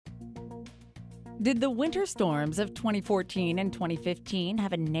Did the winter storms of 2014 and 2015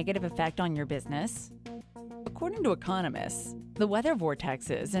 have a negative effect on your business? According to economists, the weather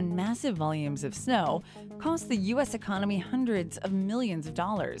vortexes and massive volumes of snow cost the U.S. economy hundreds of millions of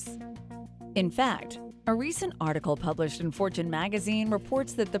dollars. In fact, a recent article published in Fortune magazine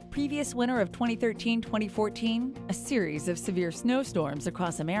reports that the previous winter of 2013-2014, a series of severe snowstorms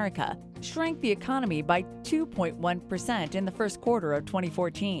across America, shrank the economy by 2.1% in the first quarter of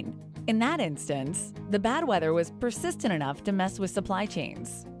 2014. In that instance, the bad weather was persistent enough to mess with supply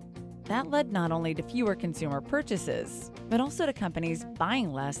chains. That led not only to fewer consumer purchases, but also to companies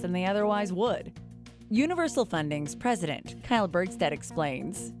buying less than they otherwise would. Universal Funding's president, Kyle Bergstedt,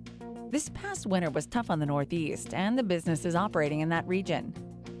 explains, "This past winter was tough on the Northeast and the businesses operating in that region.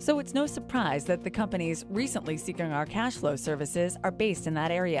 So it's no surprise that the companies recently seeking our cash flow services are based in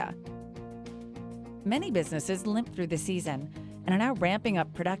that area." Many businesses limped through the season and are now ramping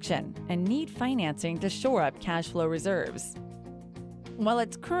up production and need financing to shore up cash flow reserves. While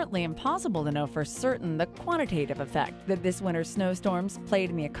it's currently impossible to know for certain the quantitative effect that this winter's snowstorms played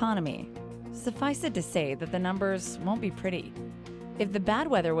in the economy, suffice it to say that the numbers won't be pretty. If the bad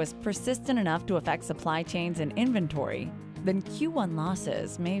weather was persistent enough to affect supply chains and inventory, then Q1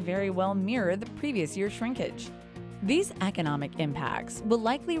 losses may very well mirror the previous year's shrinkage. These economic impacts will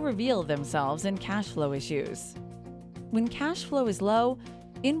likely reveal themselves in cash flow issues. When cash flow is low,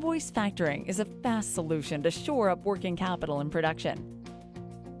 invoice factoring is a fast solution to shore up working capital and production.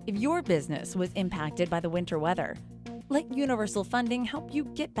 If your business was impacted by the winter weather, let Universal Funding help you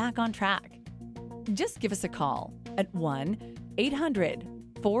get back on track. Just give us a call at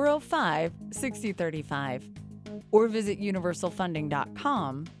 1-800-405-6035 or visit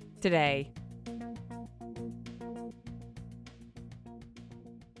universalfunding.com today.